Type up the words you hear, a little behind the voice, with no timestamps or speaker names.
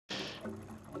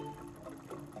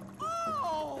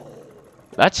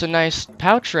That's a nice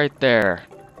pouch right there.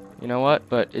 You know what?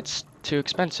 But it's too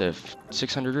expensive.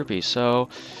 600 rupees. So,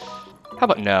 how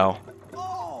about no?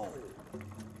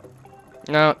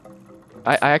 No,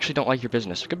 I actually don't like your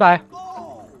business. Goodbye.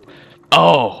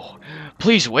 Oh,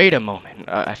 please wait a moment.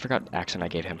 I forgot the accent I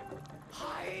gave him.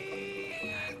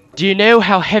 Do you know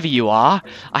how heavy you are?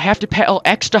 I have to pedal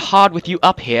extra hard with you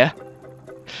up here.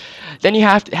 Then you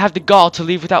have to have the gall to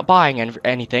leave without buying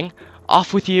anything.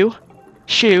 Off with you.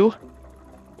 Shoo.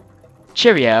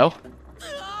 Cheerio.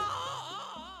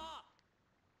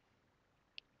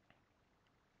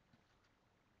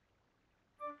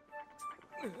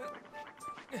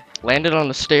 Landed on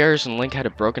the stairs and Link had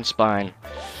a broken spine.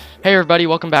 Hey everybody,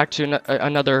 welcome back to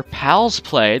another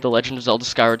PalsPlay, The Legend of Zelda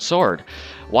Skyward Sword.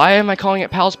 Why am I calling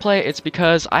it PalsPlay? It's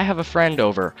because I have a friend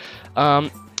over.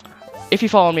 If you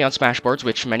follow me on SMASHBOARDS,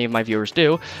 which many of my viewers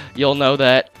do, you'll know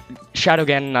that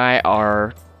Shadowgan and I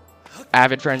are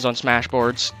avid friends on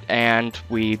SMASHBOARDS, and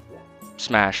we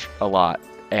smash a lot,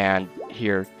 and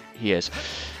here he is.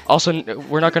 Also,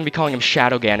 we're not going to be calling him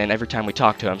Shadowgan every time we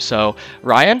talk to him, so,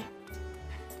 Ryan?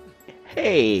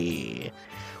 Hey,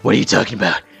 what are you talking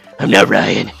about? I'm not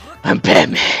Ryan. I'm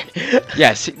Batman.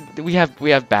 Yes, we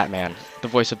have Batman, the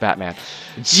voice of Batman.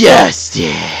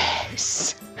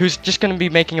 Justice. Who's just going to be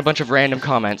making a bunch of random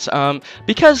comments.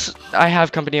 Because I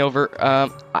have company over,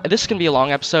 this is going to be a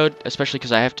long episode, especially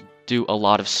because I have to do a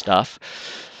lot of stuff.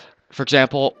 For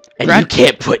example... And you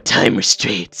can't put time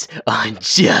restraints on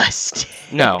Justice.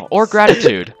 No, or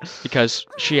gratitude, because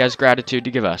she has gratitude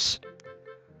to give us.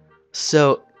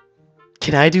 So...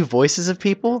 Can I do voices of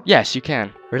people? Yes, you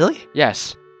can. Really?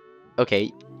 Yes.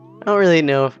 Okay. I don't really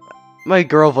know if... My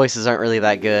girl voices aren't really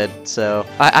that good, so...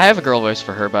 I have a girl voice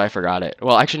for her, but I forgot it.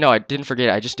 Well, actually, no, I didn't forget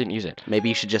it. I just didn't use it. Maybe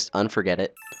you should just unforget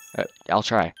it. I'll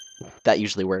try. That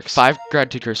usually works. 5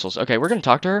 gratitude crystals. Okay, we're gonna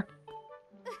talk to her.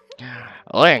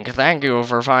 Link, thank you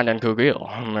for finding Kugil.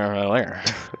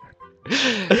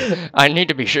 I need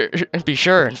to be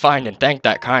sure and find and thank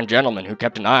that kind gentleman who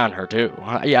kept an eye on her too.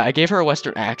 Yeah, I gave her a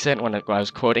Western accent when I was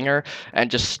quoting her,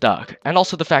 and just stuck. And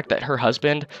also the fact that her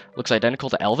husband looks identical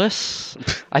to Elvis.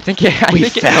 I think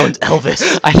found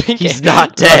Elvis. I think he's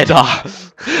not dead.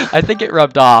 I think it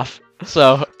rubbed off.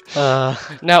 So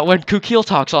now when Kukil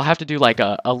talks, I'll have to do like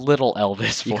a little Elvis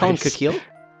voice. You call him Kukil?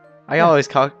 I always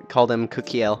called him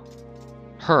Kukiel.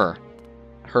 Her.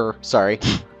 Sorry.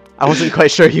 I wasn't quite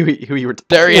sure who you were.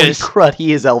 There he is. Crud,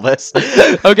 he is Elvis.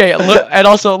 Okay, look, and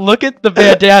also look at the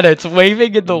bandana. It's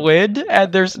waving in the wind,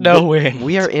 and there's no wind.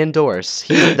 We are indoors.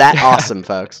 He's that awesome,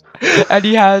 folks. And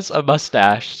he has a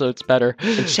mustache, so it's better.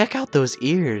 And check out those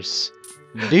ears,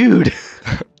 dude.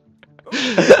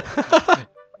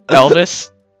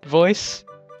 Elvis voice.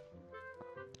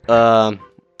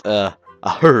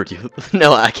 I heard you.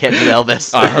 No, I can't do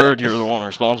Elvis. I heard you're the one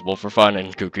responsible for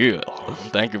finding Kukil.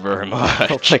 Thank you very much.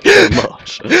 Oh, thank you very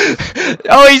much.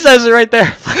 Oh, he says it right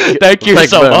there. Thank you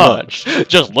so much.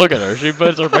 Just look at her. She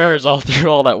puts her parents all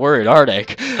through all that worried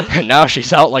heartache, and now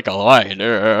she's out like a lion.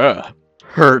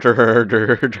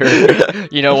 Herder.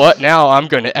 You know what? Now I'm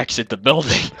gonna exit the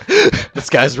building. This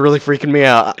guy's really freaking me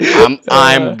out.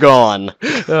 I'm gone.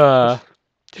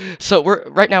 So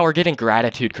right now we're getting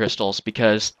gratitude crystals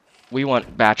because we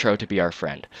want Batro to be our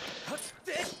friend.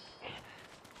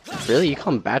 Really? You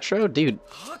call him Batro? Dude,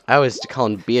 I always call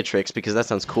him Beatrix because that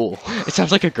sounds cool. It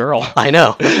sounds like a girl. I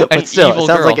know. But still, evil it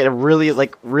sounds girl. like a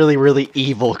really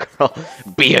evil girl.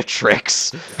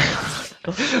 Beatrix.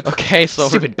 Okay, so...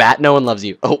 Stupid bat, no one loves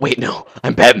you. Oh, wait, no.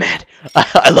 I'm Batman.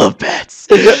 I love bats.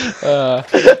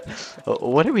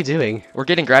 What are we doing? We're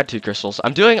getting gratitude crystals.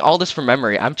 I'm doing all this from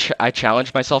memory. I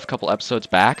challenged myself a couple episodes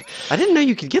back. I didn't know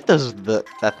you could get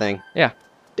that thing. Yeah.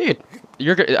 Dude.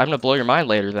 I'm gonna blow your mind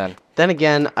later then. Then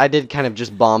again, I did kind of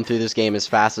just bomb through this game as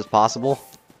fast as possible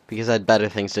because I had better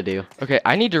things to do. Okay,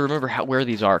 I need to remember where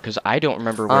these are because I don't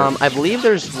remember where. I believe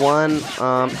there's one.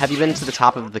 Have you been to the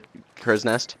top of the crow's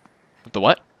nest? The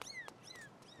what?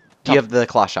 Do you have the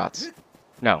claw shots?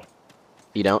 No.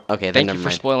 You don't? Okay, then Thank you for never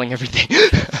mind. spoiling everything.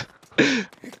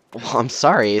 Well, I'm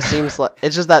sorry. It seems like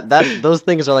it's just that those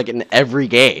things are like in every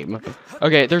game.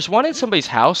 Okay, there's one in somebody's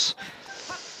house.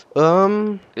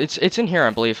 It's in here, I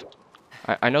believe.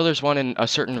 I know there's one in a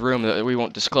certain room that we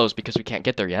won't disclose because we can't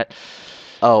get there yet.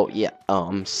 Oh, yeah. Oh,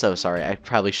 I'm so sorry. I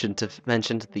probably shouldn't have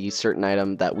mentioned the certain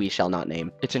item that we shall not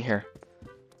name. It's in here.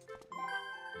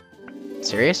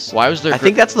 Serious? Why was there... I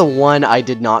think that's the one I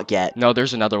did not get. No,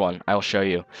 there's another one. I'll show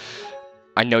you.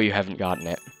 I know you haven't gotten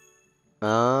it.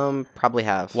 Probably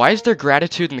have. Why is there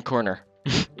gratitude in the corner?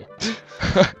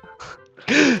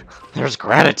 There's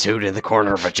gratitude in the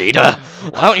corner, Vegeta.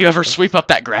 Why don't you ever sweep up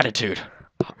that gratitude?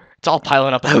 It's all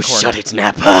piling up in the corner. Shut it,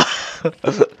 Nappa.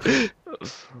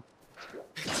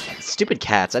 Stupid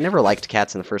cats. I never liked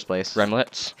cats in the first place.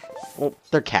 Remlets. Well,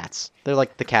 they're cats. They're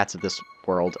like the cats of this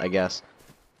world, I guess.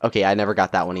 Okay, I never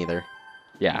got that one either.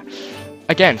 Yeah.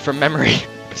 Again, from memory.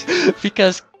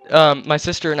 Because my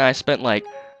sister and I spent like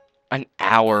an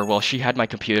hour while she had my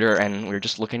computer and we were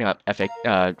just looking up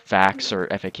facts or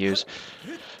FAQs.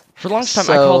 For the longest time,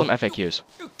 I called them FAQs.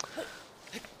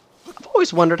 I've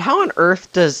always wondered, how on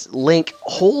earth does Link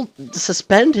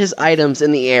suspend his items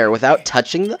in the air without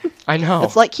touching them? I know.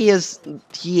 It's like he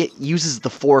uses the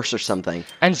Force or something.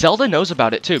 And Zelda knows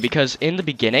about it too, because in the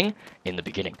beginning,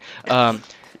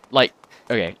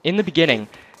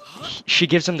 she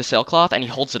gives him the sailcloth and he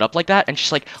holds it up like that, and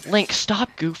she's like, Link, stop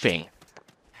goofing.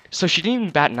 So she didn't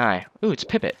even bat an eye. Ooh, it's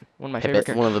Pippet, one of my favorite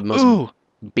characters. One of the most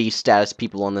beast status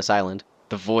people on this island.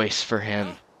 The voice for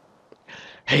him.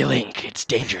 Hey Link, it's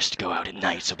dangerous to go out at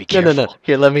night, so be careful. No.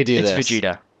 Here, let me do this. It's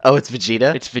Vegeta. Oh, it's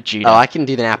Vegeta? It's Vegeta. Oh, I can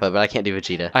do the Nappa, but I can't do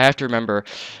Vegeta. I have to remember,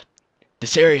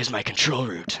 this area is my control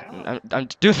route. I'm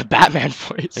doing the Batman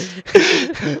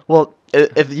voice. Well,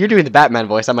 if you're doing the Batman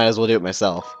voice, I might as well do it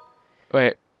myself.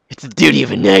 Wait. It's the duty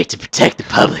of a knight to protect the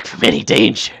public from any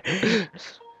danger.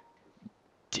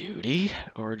 Duty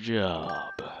or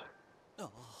job?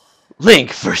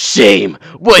 Link, for shame!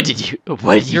 Why did you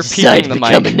decide to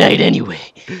become a knight anyway?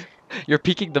 You're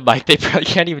peeking the mic. They probably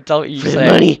can't even tell what you say. For the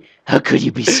money? How could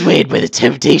you be swayed by the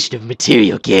temptation of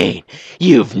material gain?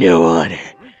 You've no honor.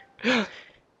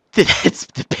 That's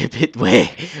the Pippet way.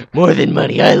 More than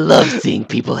money, I love seeing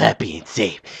people happy and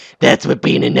safe. That's what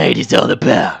being a knight is all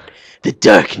about. The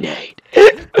Dark Knight.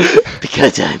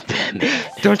 Because I'm Batman.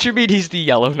 Don't you mean he's the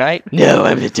Yellow Knight? No,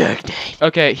 I'm the Dark Knight.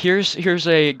 Okay, here's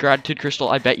a gratitude crystal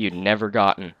I bet you'd never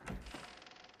gotten.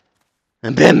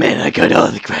 I'm Batman, I got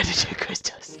all the gratitude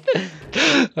crystals.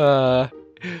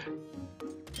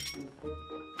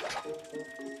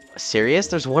 Serious?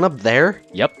 There's one up there?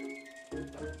 Yep.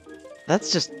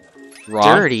 That's just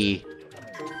wrong. Dirty.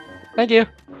 Thank you.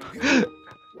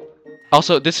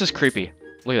 Also, this is creepy.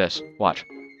 Look at this. Watch.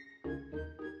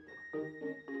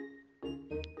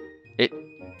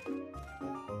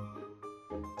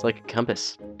 It's like a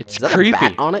compass. It's Is that creepy. a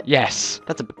bat on it? Yes.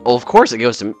 That's a. Well, of course it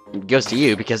goes to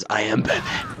you because I am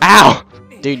Batman. Ow!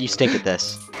 Dude, you stink at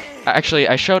this. Actually,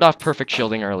 I showed off perfect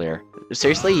shielding earlier.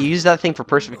 Seriously, you use that thing for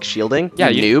perfect shielding? Yeah,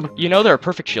 you noob. You know there are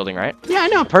perfect shielding, right? Yeah, I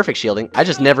know perfect shielding. I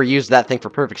just never used that thing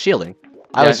for perfect shielding.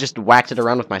 I was just whacked it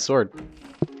around with my sword.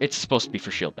 It's supposed to be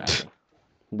for shield bashing.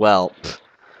 Well,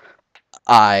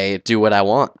 I do what I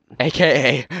want.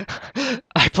 AKA,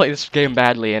 I play this game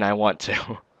badly and I want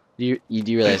to. You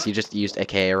do realize you just used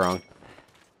AKA wrong.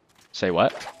 Say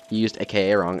what? You used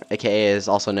AKA wrong. AKA is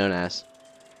also known as.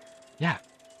 Yeah.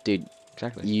 Dude,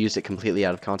 exactly. You used it completely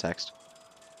out of context.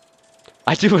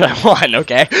 I do what I want,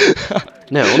 okay?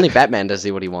 No, only Batman does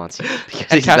what he wants.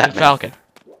 And Captain Falcon.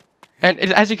 And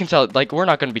as you can tell, like, we're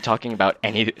not going to be talking about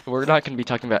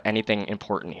anything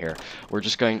important here. We're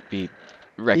just going to be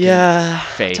wrecking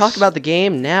face. Talk about the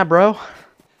game, nah, bro.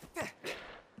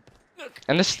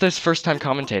 And this is his first time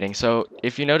commentating, so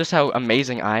if you notice how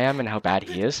amazing I am and how bad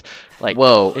he is, like,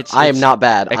 whoa, I am not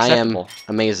bad. acceptable. I am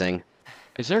amazing.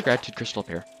 Is there a gratitude crystal up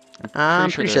here?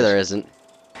 I'm pretty sure there isn't.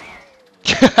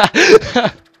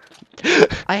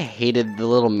 I hated the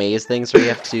little maze things where you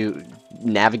have to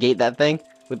navigate that thing.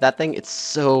 With that thing, it's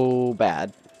so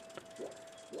bad.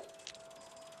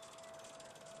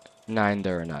 9,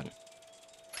 there are none.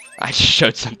 I just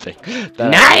showed something.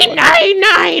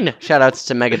 999! Shoutouts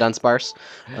to Mega Dunsparce.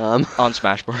 On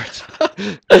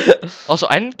SMASHBOARDS. Also,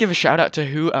 I didn't give a shout out to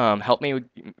who helped me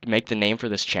make the name for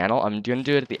this channel. I'm gonna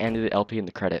do it at the end of the LP in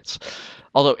the credits.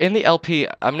 Although in the LP,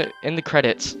 in the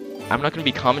credits, I'm not gonna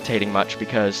be commentating much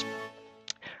because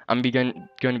I'm going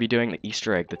to be doing the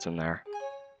Easter egg that's in there.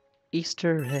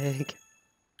 Easter egg.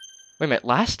 Wait a minute.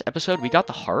 Last episode we got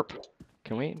the harp.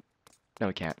 Can we? No,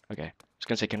 we can't. Okay. I was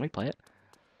gonna say, can we play it?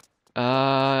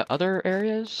 Other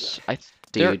areas?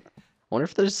 Dude, wonder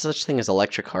if there's such thing as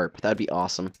electric harp. That'd be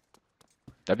awesome.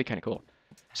 That'd be kind of cool.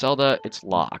 Zelda, it's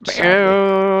locked.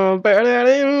 Oh,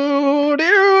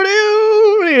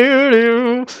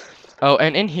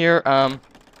 and in here,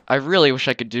 I really wish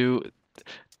I could do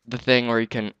the thing where you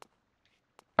can.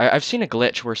 I've seen a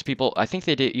glitch where people. I think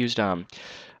they used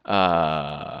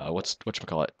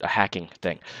whatchamacallit, a hacking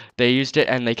thing. They used it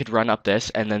and they could run up this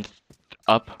and then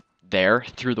up there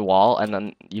through the wall, and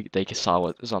then they saw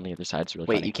what was on the other side. It's really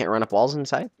funny. You can't run up walls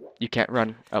inside? You can't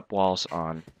run up walls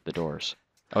on the doors.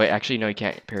 Oh wait, actually no, you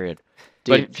can't. Period.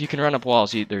 Dude. But if you can run up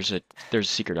walls, there's a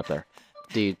secret up there.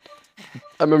 Dude,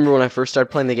 I remember when I first started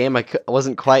playing the game, I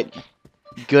wasn't quite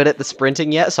good at the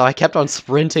sprinting yet, so I kept on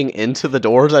sprinting into the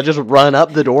doors. I just run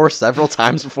up the door several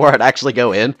times before I'd actually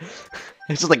go in.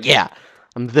 It's just like, yeah,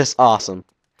 I'm this awesome.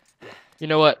 You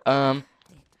know what?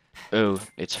 Oh,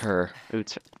 it's her. Ooh,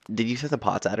 did you set the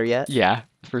pots at her yet? Yeah,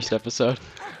 first episode.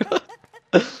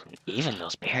 Even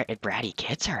those bratty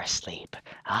kids are asleep.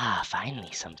 Ah,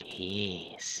 finally some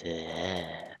peace.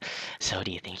 So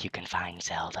do you think you can find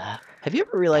Zelda? Have you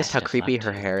ever realized Best how of creepy luck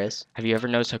her to you. hair is? Have you ever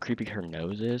noticed how creepy her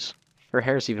nose is? Her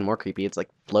hair is even more creepy. It's like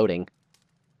floating.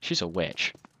 She's a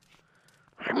witch.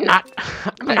 I'm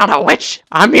not a witch.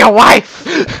 I'm your wife.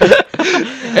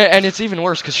 And it's even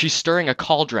worse because she's stirring a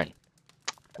cauldron.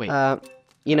 Wait.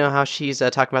 You know how she's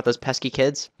talking about those pesky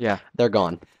kids? Yeah. They're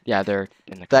gone. Yeah, they're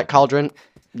in the That cauldron,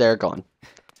 they're gone.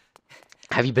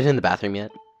 Have you been in the bathroom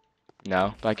yet?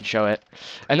 No, but I can show it.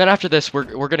 And then after this, we're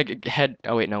gonna head.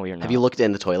 Oh wait, no, we are not. Have you looked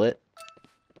in the toilet?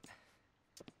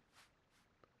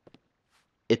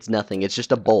 It's nothing. It's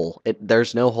just a bowl.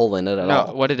 There's no hole in it at No,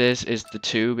 all. what it is the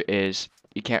tube is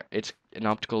you can't. It's an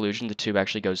optical illusion. The tube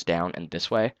actually goes down and this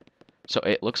way, so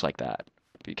it looks like that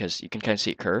because you can kind of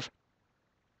see it curve.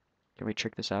 Can we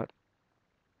trick this out?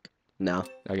 No.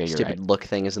 Okay, you're Stupid right. look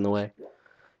thing is in the way.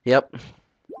 Yep.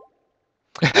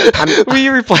 We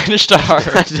replenished I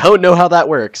our, don't know how that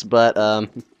works, but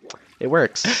it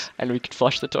works. and we could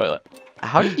flush the toilet.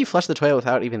 How did you flush the toilet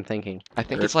without even thinking? I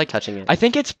think Or it's like touching it. I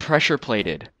think it's pressure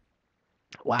plated.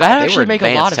 Wow, that they actually were make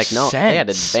a lot of advanced They had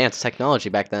sense. advanced technology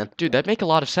back then. Dude, that make a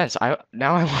lot of sense.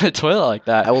 Now I want a toilet like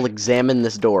that. I will examine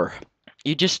this door.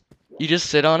 You just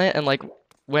sit on it and like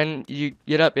when you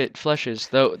get up it flushes.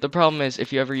 Though the problem is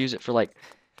if you ever use it for like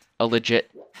a legit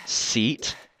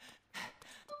seat.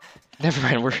 Never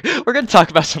mind, we're gonna talk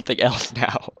about something else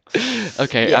now.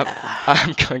 Okay, Yeah.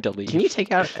 I'm going to leave. Can you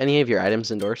take out any of your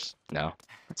items indoors? No.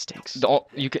 That stinks.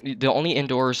 The only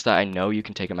indoors that I know you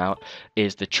can take them out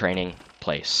is the training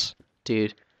place.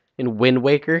 Dude, in Wind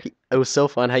Waker, it was so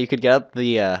fun how you could get up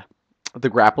the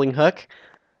grappling hook,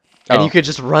 and Oh. you could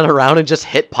just run around and just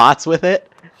hit pots with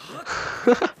it.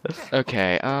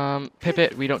 Okay,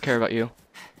 Pippet, we don't care about you.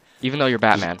 Even though you're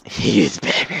Batman. He's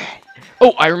Batman.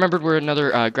 Oh, I remembered where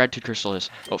another gratitude crystal is.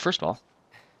 Oh, first of all,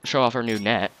 show off our new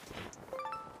net.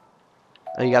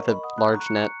 Oh, you got the large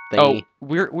net Oh,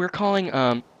 thingy.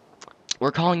 we're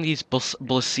calling these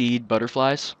Blaseed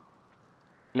butterflies.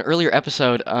 In an earlier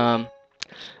episode, I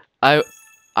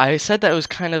said that it was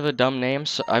kind of a dumb name,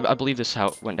 so I believe this is how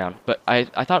it went down. But I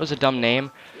thought it was a dumb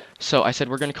name, so I said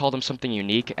we're gonna call them something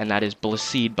unique, and that is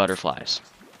Blaseed butterflies.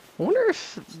 I wonder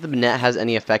if the net has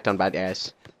any effect on bad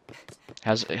guys.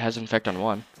 It has an effect on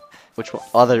one. Which one?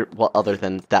 Other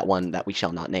than that one that we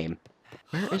shall not name.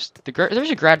 Where is there's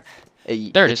a grad? There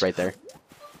it It's is. right there.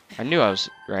 I knew I was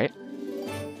right.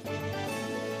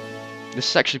 This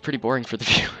is actually pretty boring for the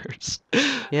viewers.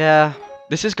 Yeah.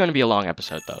 This is going to be a long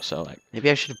episode though, so like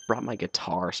Maybe I should have brought my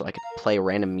guitar so I could play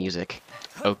random music.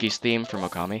 Oki's theme from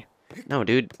Okami. No,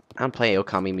 dude. I don't play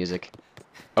Okami music.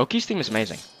 Oki's theme is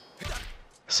amazing.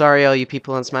 Sorry, all you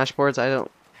people on SMASHBOARDS.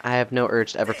 I have no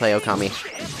urge to ever play Okami.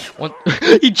 What?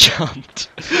 He jumped.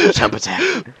 Jump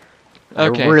attack.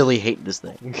 Okay. I really hate this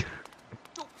thing.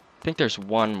 I think there's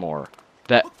one more.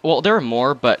 Well, there are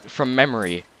more, but from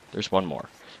memory, there's one more.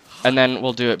 And then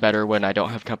we'll do it better when I don't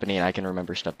have company and I can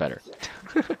remember stuff better.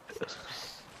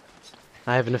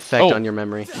 I have an effect Oh. on your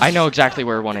memory. I know exactly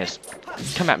where one is.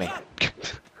 Come at me.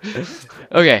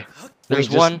 Okay. There's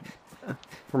just- one.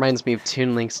 Reminds me of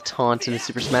Toon Link's taunt in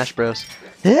Super Smash Bros.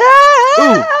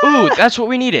 Ooh, that's what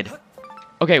we needed.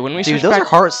 Okay, when we Dude, switch those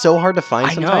back, are so hard to find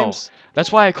I know. sometimes.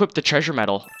 That's why I equipped the treasure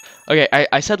medal. Okay,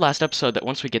 I said last episode that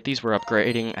once we get these, we're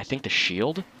upgrading. I think the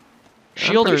shield.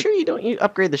 Shield I'm or pretty sure you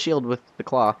upgrade the shield with the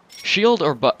claw. shield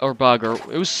or bug or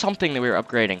it was something that we were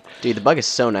upgrading. Dude, the bug is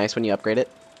so nice when you upgrade it.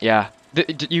 Yeah,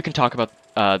 you can talk about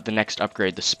the next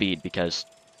upgrade, the speed, because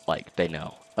like they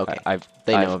know. Okay. I've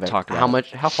They know I've of it. talked about it.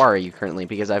 How far are you currently?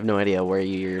 Because I have no idea where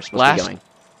you're supposed to be going.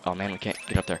 Oh man, we can't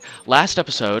get up there. Last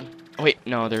episode. Oh wait,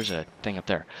 no, there's a thing up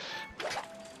there.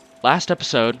 Last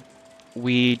episode,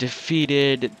 we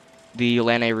defeated the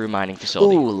Lanayru mining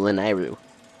facility. Ooh, Linairu.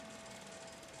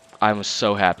 I was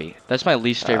so happy. That's my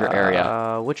least favorite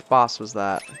area. Which boss was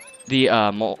that? The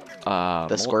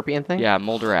The scorpion thing? Yeah,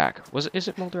 Moldarak. Is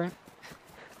it Moldarak?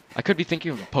 I could be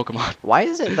thinking of a Pokemon. Why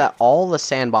is it that all the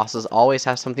sand bosses always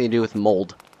have something to do with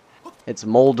mold? It's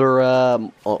Moldera.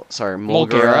 Oh, sorry,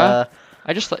 Moldera.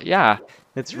 I just thought, yeah,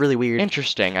 It's really weird.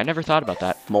 interesting. I never thought about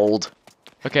that. Mold.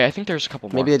 Okay, I think there's a couple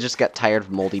more. Maybe they just got tired of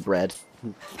moldy bread,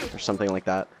 or something like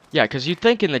that. Yeah, because you'd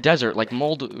think in the desert, like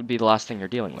mold would be the last thing you're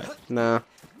dealing with. No.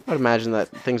 I would imagine that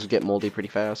things would get moldy pretty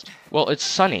fast. Well, it's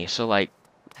sunny, so like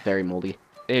Very moldy.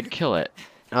 it'd kill it.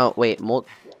 Oh wait, mold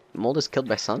is killed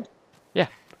by sun?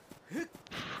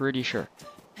 Pretty sure.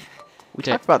 We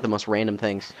talk about the most random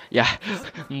things. Yeah,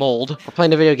 mold. We're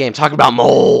playing a video game talking about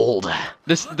mold.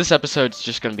 This episode's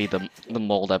just gonna be the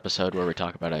mold episode where we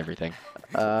talk about everything.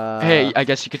 Uh, Hey, I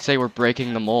guess you could say we're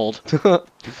breaking the mold.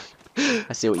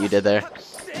 I see what you did there.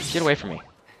 Get away from me,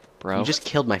 bro. You just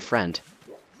killed my friend.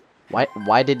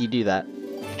 Why did you do that?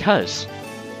 Because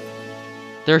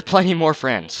there are plenty more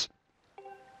friends.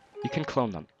 You can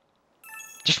clone them.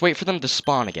 Just wait for them to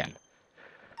spawn again.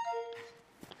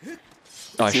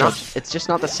 Oh, It's just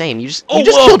not the same. You just Oh, you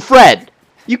just whoa! killed Fred.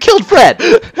 You killed Fred.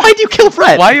 Why'd you kill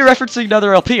Fred? Why are you referencing another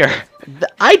LPer?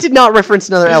 I did not reference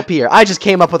another LPer. I just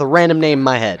came up with a random name in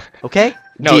my head. Okay?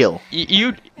 No, Deal. You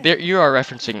are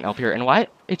referencing LPer, and why?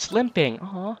 It's limping.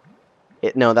 Aw.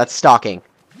 No, that's stalking.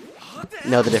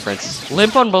 Know the difference.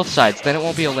 Limp on both sides, then it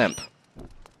won't be a limp.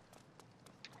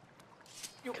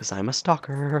 Because I'm a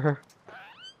stalker.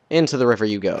 Into the river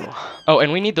you go. Oh,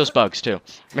 and we need those bugs too.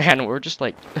 Man, we're just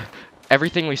like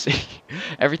everything we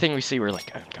see, we're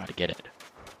like, I gotta get it.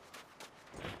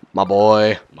 My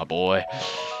boy. My boy.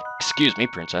 Excuse me,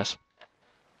 princess.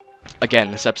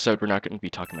 Again, this episode we're not going to be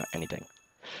talking about anything.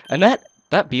 And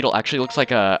that beetle actually looks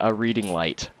like a reading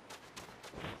light.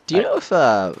 Do you know if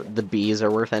the bees are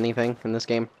worth anything in this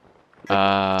game? To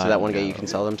that one guy you can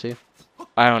sell them to?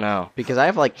 I don't know. Because I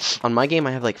have like, on my game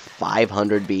I have like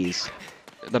 500 bees.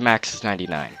 The max is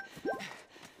 99.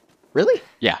 Really?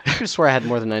 Yeah. I could swear I had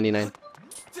more than 99.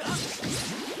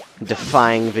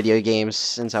 Defying video games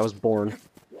since I was born.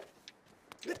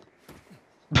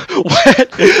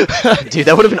 What? Dude,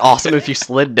 that would have been awesome if you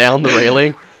slid down the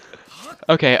railing.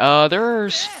 Okay, we're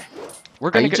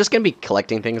Are gonna you just gonna be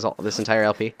collecting things all this entire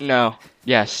LP? No.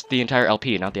 Yes, the entire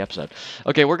LP, not the episode.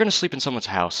 Okay, we're gonna sleep in someone's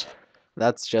house.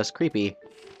 That's just creepy.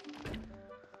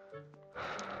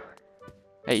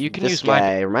 Hey, you can This use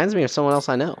guy reminds me of someone else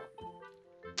I know.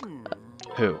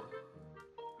 Who?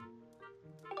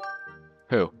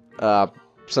 Who?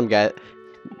 Some guy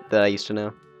that I used to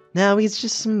know. Now he's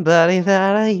just somebody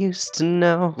that I used to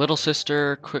know. Little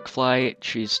sister, quick flight.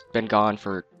 She's been gone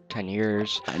for 10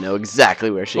 years. I know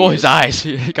exactly where she Oh, is. his eyes.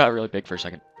 He got really big for a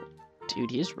second. Dude,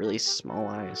 he has really small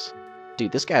eyes.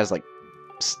 Dude, this guy's like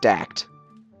stacked.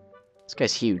 This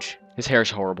guy's huge. His hair's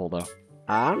horrible, though.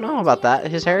 I don't know about that.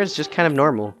 His hair is just kind of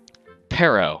normal.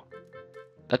 Pero.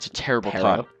 That's a terrible Pero?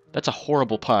 pun. That's a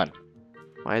horrible pun.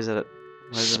 Why is it?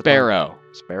 Sparrow.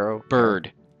 Sparrow.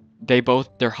 Bird.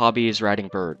 Their hobby is riding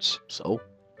birds. So?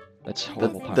 That's a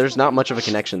horrible pun. There's not much of a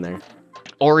connection there.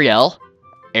 Oriel.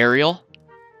 Aerial.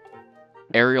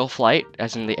 Aerial flight,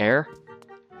 as in the air.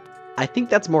 I think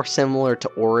that's more similar to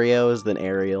Oreos than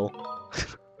Ariel.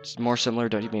 It's more similar,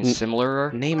 don't you mean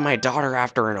similar? Name my daughter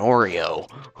after an Oreo.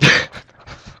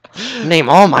 Name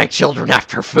all my children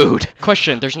after food.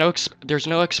 Question, there's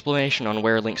no explanation on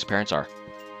where Link's parents are.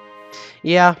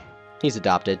 Yeah, he's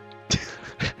adopted.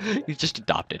 He's just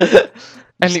adopted.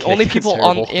 And the only kidding, people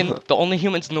it's the only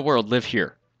humans in the world live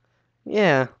here.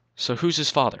 Yeah. So who's his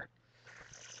father?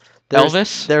 There's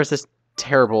this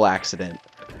terrible accident.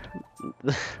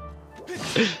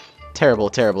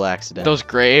 terrible accident. Those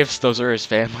graves, those are his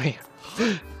family.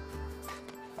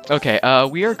 Okay,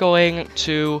 we are going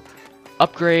to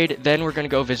upgrade, then we're gonna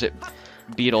go visit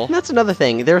Beetle. And that's another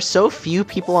thing. There are so few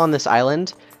people on this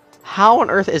island. How on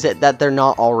earth is it that they're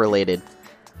not all related?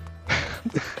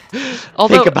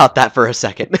 Think about that for a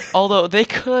second. Although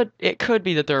it could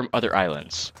be that there are other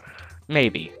islands.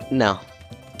 Maybe. No,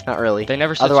 not really. They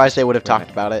never said Otherwise, they would have specific-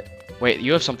 talked about it. Wait,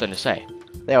 you have something to say.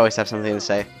 They always have something to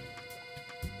say.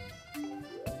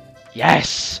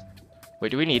 Yes! Wait,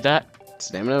 do we need that?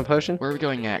 Stamina potion? Where are we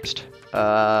going next?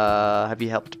 Have you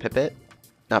helped Pipit?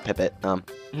 Not Pipit.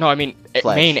 No, I mean,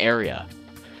 Fledge. main area.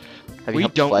 Have you We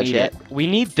helped don't Fledge need yet? it. We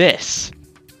need this.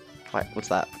 What? What's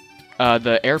that?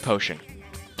 The air potion.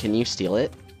 Can you steal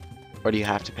it? Or do you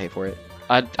have to pay for it?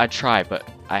 I'd try, but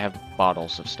I have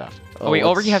bottles of stuff. Oh, Oh, we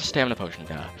already what's- have stamina potion,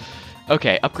 duh.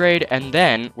 Okay, upgrade, and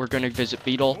then we're gonna visit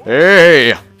Beetle.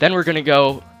 Hey! Then we're gonna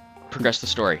go progress the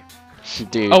story.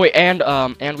 Dude. Oh wait,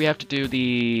 and we have to do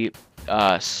the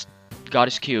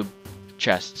Goddess Cube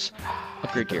chests.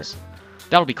 Upgrade gear.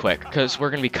 That'll be quick, because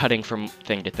we're gonna be cutting from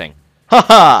thing to thing.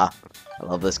 Haha! I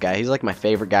love this guy. He's like my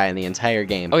favorite guy in the entire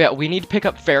game. Oh yeah, we need to pick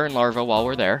up Farron Larva while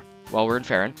we're there. While we're in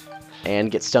Farron.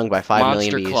 And get stung by 5 million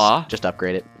Monster bees. Claw. Just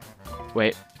upgrade it.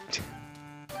 Wait.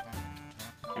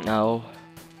 No.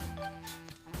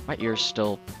 My ear's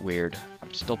still weird.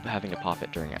 I'm still having to pop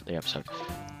it during the episode.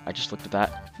 I just looked at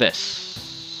that.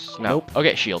 This. No. Nope.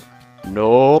 Okay, shield.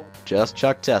 Nope. Just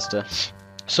Chuck Testa.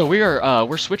 So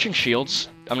we're switching shields.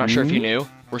 I'm not sure if you knew.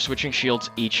 We're switching shields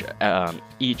each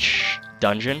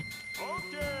dungeon,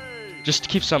 just to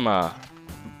keep some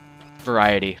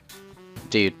variety.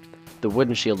 Dude, the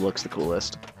wooden shield looks the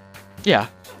coolest Yeah.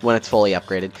 when it's fully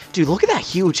upgraded. Dude, look at that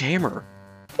huge hammer.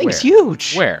 Thing's Where?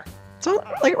 huge. Where? It's on,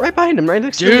 like right behind him, right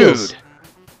next to the wheels. Dude.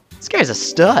 This guy's a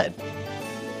stud.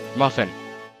 Muffin.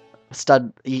 A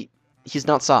stud. He's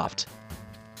not soft.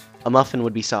 A muffin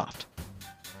would be soft.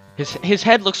 His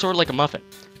head looks sort of like a muffin.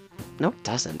 No, it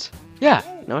doesn't. Yeah.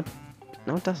 No,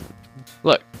 it doesn't.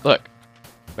 Look.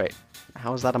 Wait.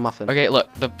 How is that a muffin? Okay,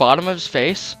 look. The bottom of his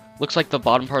face looks like the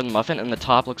bottom part of the muffin, and the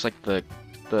top looks like the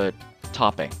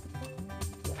topping.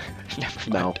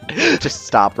 Never No, mind. just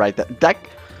stop right there.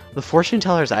 The fortune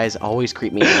teller's eyes always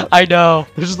creep me out. I know.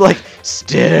 They're just like,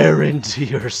 stare into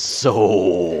your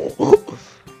soul.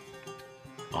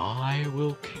 I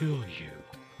will kill you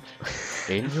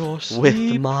in your sleep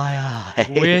With my eyes.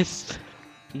 with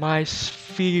my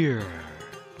sphere.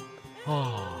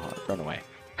 Oh, run away.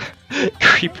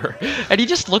 Creeper. And he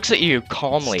just looks at you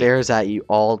calmly. Stares at you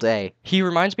all day. He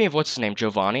reminds me of what's his name?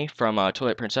 Giovanni from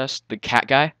Twilight Princess, the cat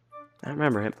guy. I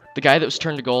remember him. The guy that was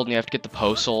turned to gold and you have to get the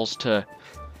Poe souls to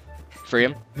free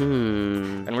him.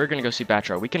 Hmm. And we're gonna go see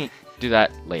Batro. We can do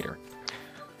that later.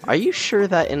 Are you sure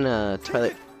that in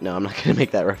Twilight... No, I'm not gonna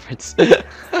make that reference.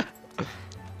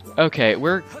 Okay,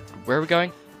 where are we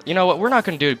going? You know what? We're not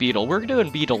gonna do a beetle. We're doing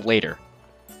beetle later.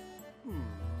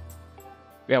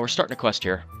 Yeah, we're starting a quest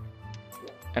here.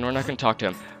 And we're not gonna talk to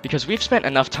him. Because we've spent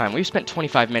enough time. We've spent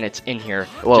 25 minutes in here.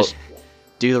 Well, just...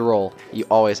 do the roll. You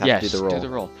always have yes, to do the roll. do the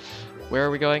roll. Where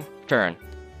are we going? Farron.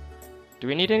 Do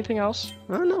we need anything else?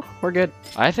 Oh, no, we're good.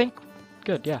 I think...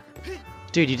 Good, yeah.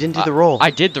 Dude, you didn't do the roll.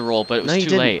 I did the roll, but it was No, you too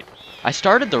didn't. late. I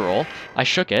started the roll. I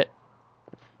shook it.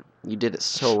 You did it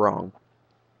so wrong.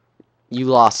 You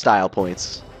lost style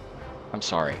points. I'm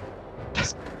sorry.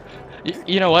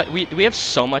 You know what? We have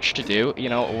so much to do. You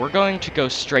know, we're going to go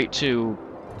straight to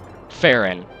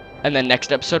Farron, and then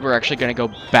next episode we're actually going to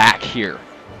go back here.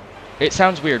 It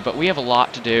sounds weird, but we have a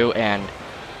lot to do, and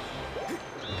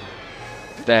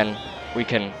then we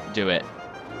can do it.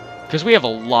 Because we have a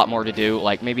lot more to do,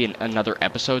 like maybe another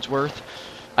episode's worth.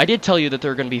 I did tell you that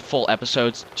there are going to be full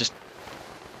episodes, just,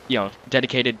 you know,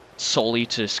 dedicated solely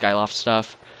to Skyloft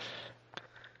stuff.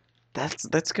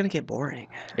 That's gonna get boring.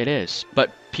 It is,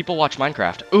 but people watch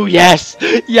Minecraft. Ooh, yes!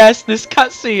 Yes, this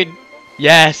cutscene!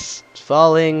 Yes!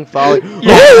 Falling.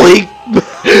 Yes.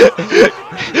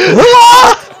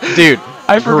 Holy! Dude,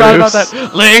 I forgot about Bruce.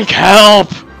 that. Link,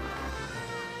 help!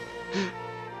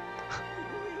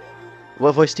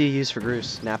 What voice do you use for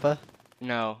Bruce? Nappa?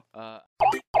 No,